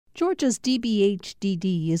Georgia's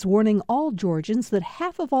DBHDD is warning all Georgians that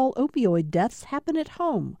half of all opioid deaths happen at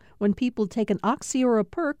home when people take an oxy or a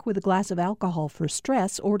perk with a glass of alcohol for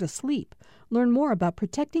stress or to sleep. Learn more about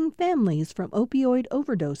protecting families from opioid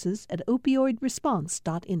overdoses at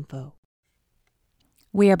opioidresponse.info.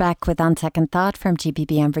 We are back with On Second Thought from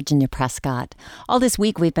GPB. I'm Virginia Prescott. All this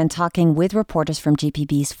week, we've been talking with reporters from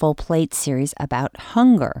GPB's Full Plate series about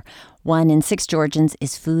hunger. 1 in 6 Georgians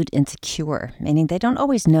is food insecure, meaning they don't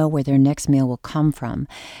always know where their next meal will come from.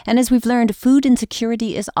 And as we've learned, food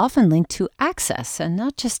insecurity is often linked to access, and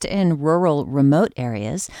not just in rural, remote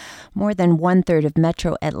areas. More than 1/3 of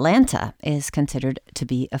metro Atlanta is considered to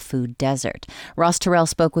be a food desert. Ross Terrell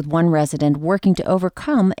spoke with one resident working to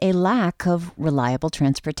overcome a lack of reliable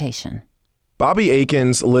transportation. Bobby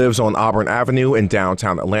Akins lives on Auburn Avenue in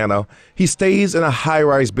downtown Atlanta. He stays in a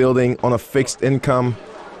high-rise building on a fixed income,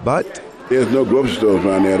 but there's no grocery stores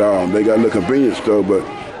around there at all. They got a little convenience store, but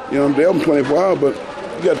they're open 24 hours, but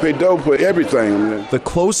you got to pay double for everything. The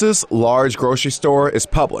closest large grocery store is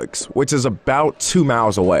Publix, which is about 2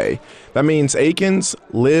 miles away. That means Akins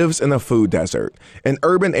lives in a food desert, an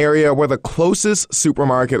urban area where the closest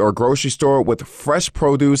supermarket or grocery store with fresh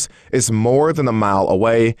produce is more than a mile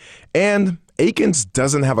away, and Akins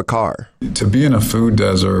doesn't have a car. To be in a food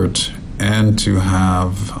desert and to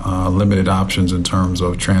have limited options in terms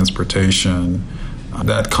of transportation,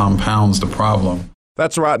 that compounds the problem.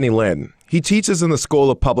 That's Rodney Lynn. He teaches in the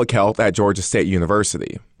School of Public Health at Georgia State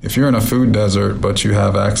University. If you're in a food desert, but you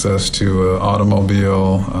have access to an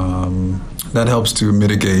automobile, that helps to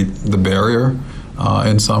mitigate the barrier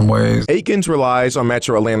in some ways. Akins relies on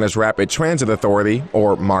Metro Atlanta's Rapid Transit Authority,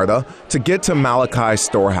 or MARTA, to get to Malachi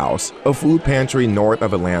Storehouse, a food pantry north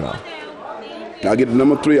of Atlanta. I get the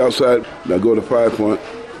number 3 outside, I go to 5 Point,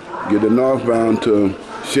 get the northbound to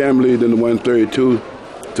Chamblee, then the 132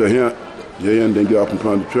 to here, and then get off in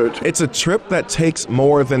front of the church. It's a trip that takes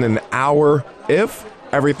more than an hour if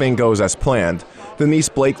everything goes as planned. Denise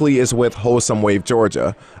Blakely is with Wholesome Wave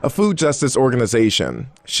Georgia, a food justice organization.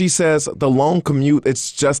 She says the long commute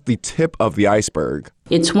is just the tip of the iceberg.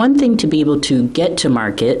 It's one thing to be able to get to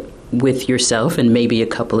market with yourself and maybe a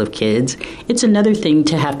couple of kids. It's another thing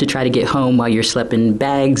to have to try to get home while you're schlepping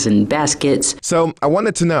bags and baskets. So I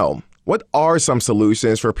wanted to know, what are some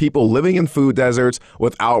solutions for people living in food deserts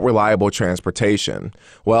without reliable transportation?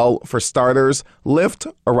 Well, for starters, Lyft,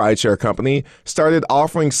 a rideshare company, started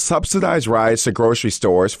offering subsidized rides to grocery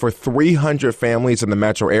stores for 300 families in the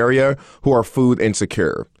metro area who are food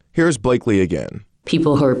insecure. Here's Blakely again.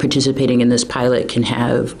 People who are participating in this pilot can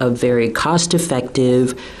have a very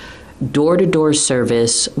cost-effective door-to-door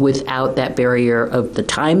service without that barrier of the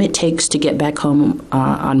time it takes to get back home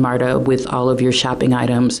on MARTA with all of your shopping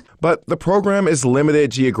items. But the program is limited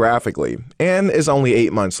geographically and is only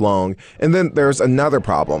 8 months long. And then there's another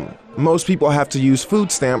problem. Most people have to use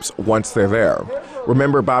food stamps once they're there.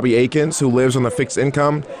 Remember Bobby Akins, who lives on a fixed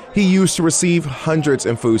income? He used to receive hundreds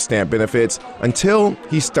in food stamp benefits until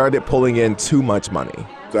he started pulling in too much money.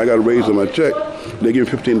 So I got a raise on my check. They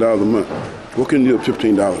give me $15 a month. What can you do with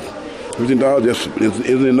 $15? $15 just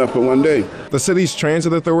isn't enough for one day. The city's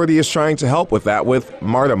transit authority is trying to help with that with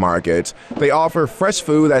MARTA Markets. They offer fresh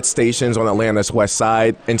food at stations on Atlanta's west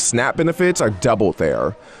side, and SNAP benefits are doubled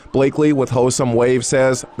there. Blakely with Wholesome Wave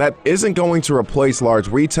says that isn't going to replace large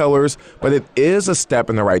retailers, but it is a step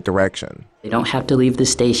in the right direction. They don't have to leave the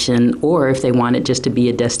station, or if they want it just to be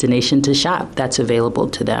a destination to shop, that's available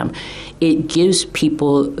to them. It gives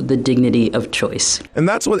people the dignity of choice. And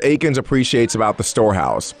that's what Akins appreciates about the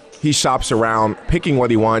storehouse. He shops around, picking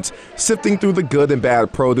what he wants, sifting through the good and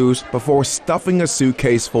bad produce before stuffing a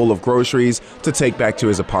suitcase full of groceries to take back to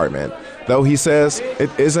his apartment. Though he says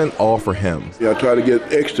it isn't all for him. I try to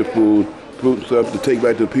get extra food and stuff to take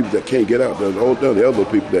back to the people that can't get out, the elderly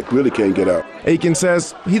people that really can't get out. Akins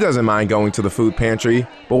says he doesn't mind going to the food pantry,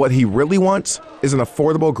 but what he really wants is an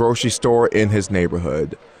affordable grocery store in his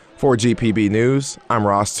neighborhood. For GPB News, I'm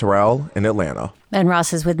Ross Terrell in Atlanta. And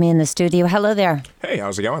Ross is with me in the studio. Hello there. Hey,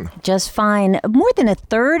 how's it going? Just fine. More than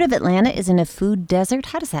 1/3 of Atlanta is in a food desert.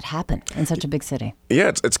 How does that happen in such a big city? Yeah,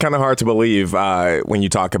 it's kind of hard to believe when you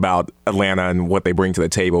talk about Atlanta and what they bring to the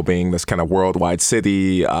table, being this kind of worldwide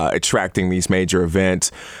city, attracting these major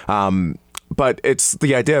events. But it's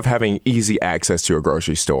the idea of having easy access to a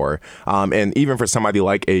grocery store. And even for somebody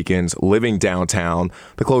like Akins living downtown,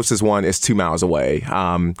 the closest one is 2 miles away.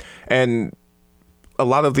 And a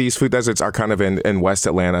lot of these food deserts are kind of in West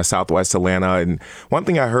Atlanta, Southwest Atlanta. And one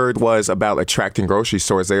thing I heard was about attracting grocery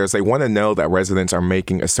stores there is they want to know that residents are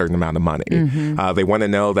making a certain amount of money. They want to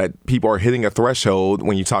know that people are hitting a threshold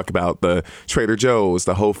when you talk about the Trader Joe's,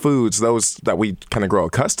 the Whole Foods, those that we kind of grow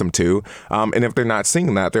accustomed to. And if they're not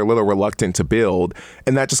seeing that, they're a little reluctant to build.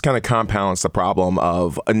 And that just kind of compounds the problem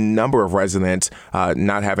of a number of residents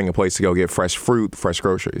not having a place to go get fresh fruit, fresh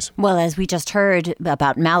groceries. Well, as we just heard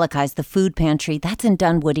about Malachi's, the food pantry, that's in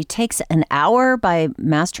Dunwood. It takes an hour by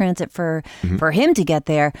mass transit for him to get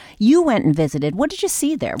there. You went and visited. What did you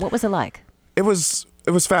see there? What was it like? It was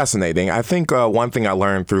fascinating. I think one thing I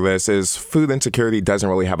learned through this is food insecurity doesn't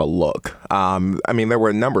really have a look. I mean, there were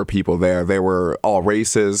a number of people there. They were all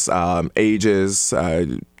races, ages,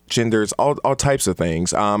 genders, all types of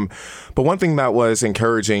things. But one thing that was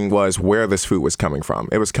encouraging was where this food was coming from.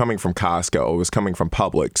 It was coming from Costco. It was coming from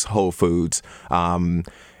Publix, Whole Foods.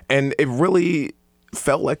 And it really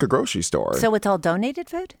felt like a grocery store. So it's all donated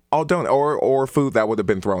food? All donated, or food that would have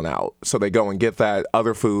been thrown out. So they go and get that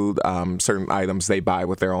other food, certain items they buy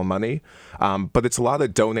with their own money. But it's a lot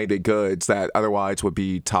of donated goods that otherwise would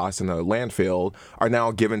be tossed in a landfill are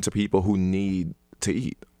now given to people who need to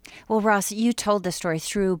eat. Well, Ross, you told the story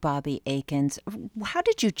through Bobby Akins. How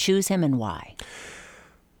did you choose him and why?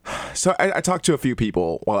 So I talked to a few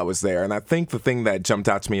people while I was there, and I think the thing that jumped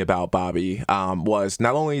out to me about Bobby was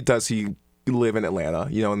not only does he live in Atlanta,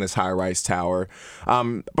 in this high-rise tower,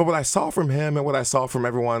 but what I saw from him and what I saw from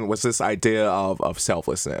everyone was this idea of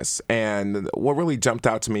selflessness. And what really jumped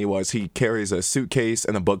out to me was he carries a suitcase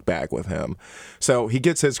and a book bag with him. So he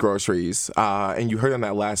gets his groceries, and you heard in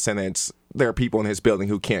that last sentence, there are people in his building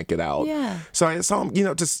who can't get out. Yeah. So I saw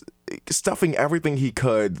him, just stuffing everything he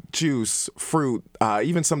could, juice, fruit,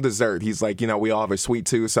 even some dessert. He's like, we all have a sweet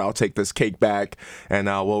tooth, so I'll take this cake back and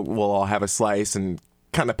we'll all have a slice, and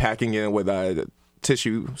kind of packing it with a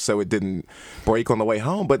tissue so it didn't break on the way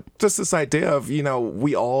home. But just this idea of,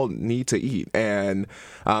 we all need to eat. And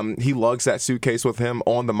he lugs that suitcase with him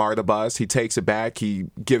on the MARTA bus. He takes it back. He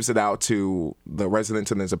gives it out to the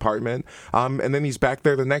residents in his apartment. And then he's back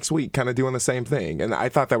there the next week kind of doing the same thing. And I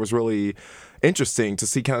thought that was really interesting to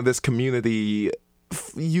see kind of this community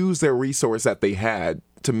use their resource that they had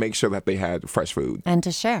to make sure that they had fresh food. And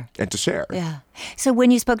to share. Yeah. So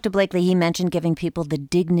when you spoke to Blakely, he mentioned giving people the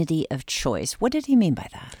dignity of choice. What did he mean by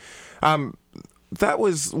that? That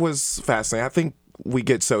was fascinating. I think we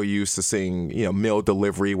get so used to seeing, meal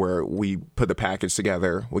delivery where we put the package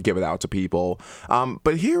together, we give it out to people.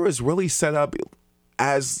 But here is really set up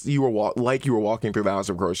as you were you were walking through the aisles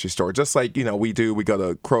of a grocery store, just like, we do. We go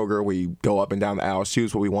to Kroger, we go up and down the aisles,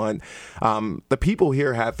 choose what we want. The people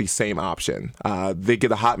here have the same option. They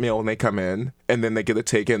get a hot meal when they come in, and then they get a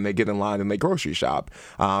ticket and they get in line and they grocery shop.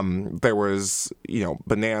 There was,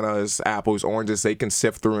 bananas, apples, oranges. They can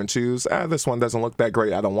sift through and choose. This one doesn't look that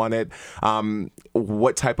great. I don't want it.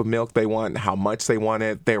 What type of milk they want, how much they want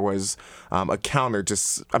it. There was a counter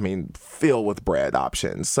filled with bread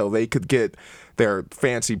options. So they could get their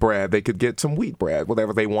fancy bread, they could get some wheat bread,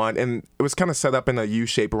 whatever they want. And it was kind of set up in a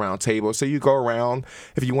U-shaped round table. So you go around,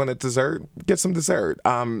 if you want a dessert, get some dessert.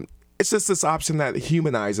 It's just this option that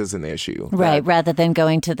humanizes an issue. Right, rather than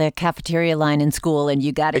going to the cafeteria line in school and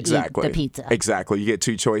you got to eat the pizza. Exactly. You get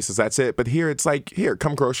two choices, that's it. But here it's like, here,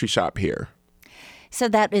 come grocery shop here. So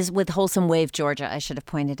that is with Wholesome Wave, Georgia, I should have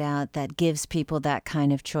pointed out, that gives people that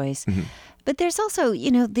kind of choice. Mm-hmm. But there's also,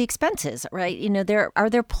 the expenses, right? Are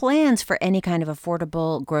there plans for any kind of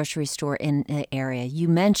affordable grocery store in the area? You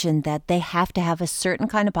mentioned that they have to have a certain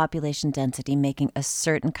kind of population density, making a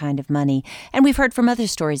certain kind of money. And we've heard from other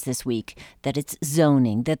stories this week that it's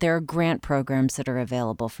zoning, that there are grant programs that are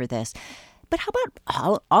available for this. But how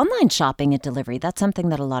about online shopping and delivery? That's something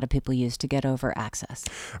that a lot of people use to get over access.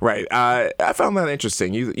 Right. I found that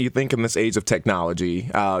interesting. You think in this age of technology,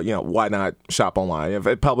 why not shop online? If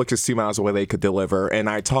Publix is 2 miles away, they could deliver. And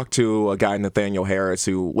I talked to a guy, Nathaniel Harris,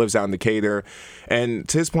 who lives out in Decatur. And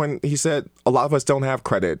to his point, he said, a lot of us don't have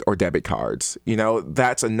credit or debit cards.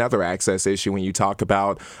 That's another access issue when you talk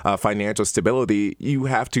about financial stability. You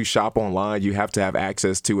have to shop online. You have to have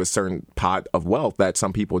access to a certain pot of wealth that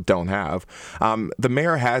some people don't have. The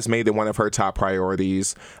mayor has made it one of her top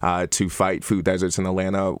priorities to fight food deserts in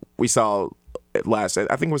Atlanta. We saw I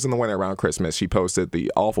think it was in the winter around Christmas, she posted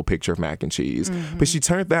the awful picture of mac and cheese. Mm-hmm. But she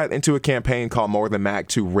turned that into a campaign called More Than Mac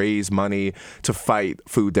to raise money to fight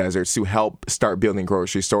food deserts, to help start building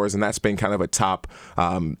grocery stores. And that's been kind of a top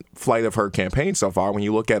flight of her campaign so far when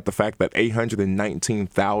you look at the fact that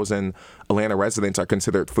 819,000 Atlanta residents are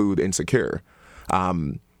considered food insecure.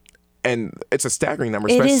 And it's a staggering number,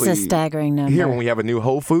 especially it is a staggering number here when we have a new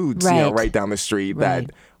Whole Foods, right down the street that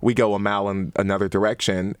we go a mile in another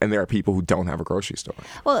direction, and there are people who don't have a grocery store.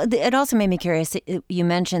 Well, it also made me curious. You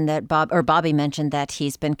mentioned that Bobby mentioned that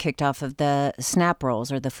he's been kicked off of the SNAP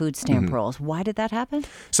rolls or the food stamp rolls. Why did that happen?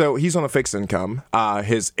 So he's on a fixed income.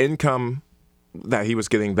 His income that he was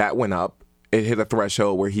getting, that went up. It hit a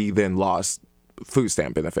threshold where he then lost food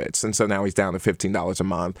stamp benefits. And so now he's down to $15 a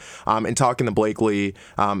month. And talking to Blakely,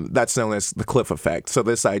 that's known as the cliff effect. So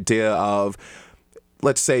this idea of,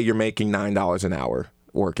 let's say you're making $9 an hour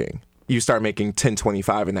working. You start making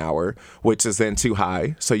 $10.25 an hour, which is then too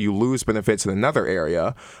high. So you lose benefits in another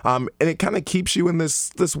area. And it kind of keeps you in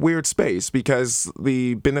this weird space because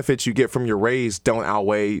the benefits you get from your raise don't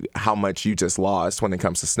outweigh how much you just lost when it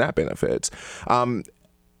comes to SNAP benefits.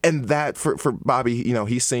 And that for Bobby, you know,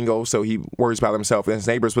 he's single, so he worries about himself and his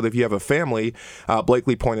neighbors. But if you have a family,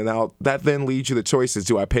 Blakely pointed out, that then leads you to choices.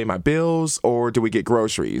 Do I pay my bills or do we get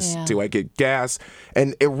groceries? Yeah. Do I get gas?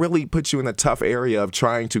 And it really puts you in a tough area of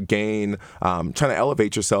trying to trying to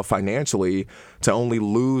elevate yourself financially to only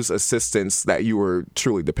lose assistance that you were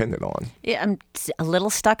truly dependent on. Yeah, I'm a little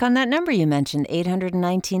stuck on that number you mentioned,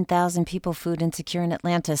 819,000 people food insecure in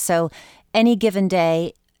Atlanta. So any given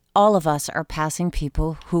day, all of us are passing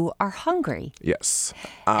people who are hungry. Yes.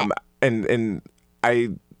 And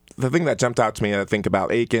the thing that jumped out to me, I think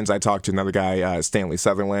about Aikens, I talked to another guy, Stanley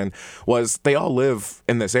Sutherland, was they all live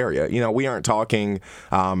in this area. You know, we aren't talking,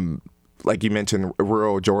 like you mentioned,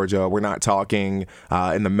 rural Georgia. We're not talking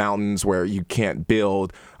in the mountains where you can't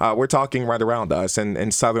build. We're talking right around us. And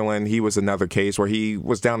in Sutherland, he was another case where he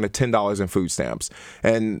was down to $10 in food stamps.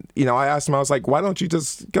 And, you know, I asked him, I was like, why don't you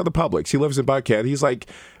just go to Publix? He lives in Buckhead. He's like,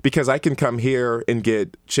 because I can come here and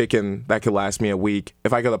get chicken that could last me a week.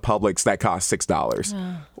 If I go to Publix, that costs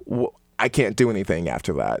 $6. I can't do anything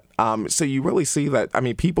after that. So you really see that, I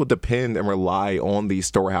mean, people depend and rely on these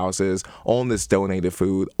storehouses, on this donated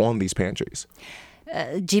food, on these pantries.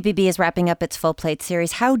 GPB is wrapping up its Full Plate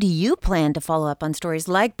series. How do you plan to follow up on stories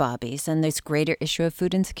like Bobby's and this greater issue of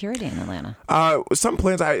food insecurity in Atlanta? Some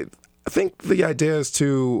plans, I think the idea is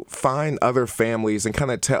to find other families and kind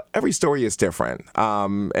of tell, every story is different.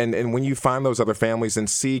 And when you find those other families and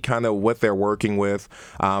see kind of what they're working with,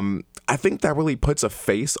 I think that really puts a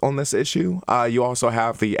face on this issue. You also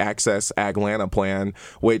have the Access Atlanta plan,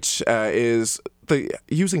 which is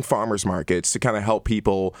using farmers markets to kind of help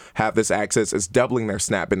people have this access. Is doubling their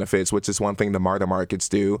SNAP benefits, which is one thing the MARTA markets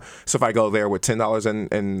do. So if I go there with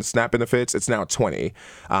 $10 in SNAP benefits, it's now $20.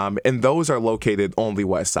 And those are located on the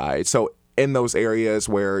west side. So in those areas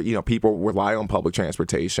where, you know, people rely on public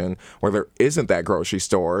transportation, where there isn't that grocery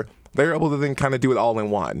store, they're able to then kind of do it all in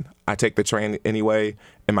one. I take the train anyway,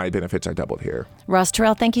 and my benefits are doubled here. Ross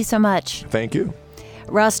Terrell, thank you so much. Thank you.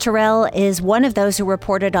 Ross Terrell is one of those who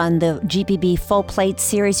reported on the GPB Full Plate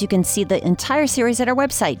series. You can see the entire series at our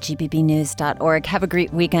website, gpbnews.org. Have a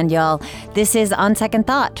great weekend, y'all. This is On Second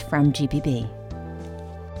Thought from GPB.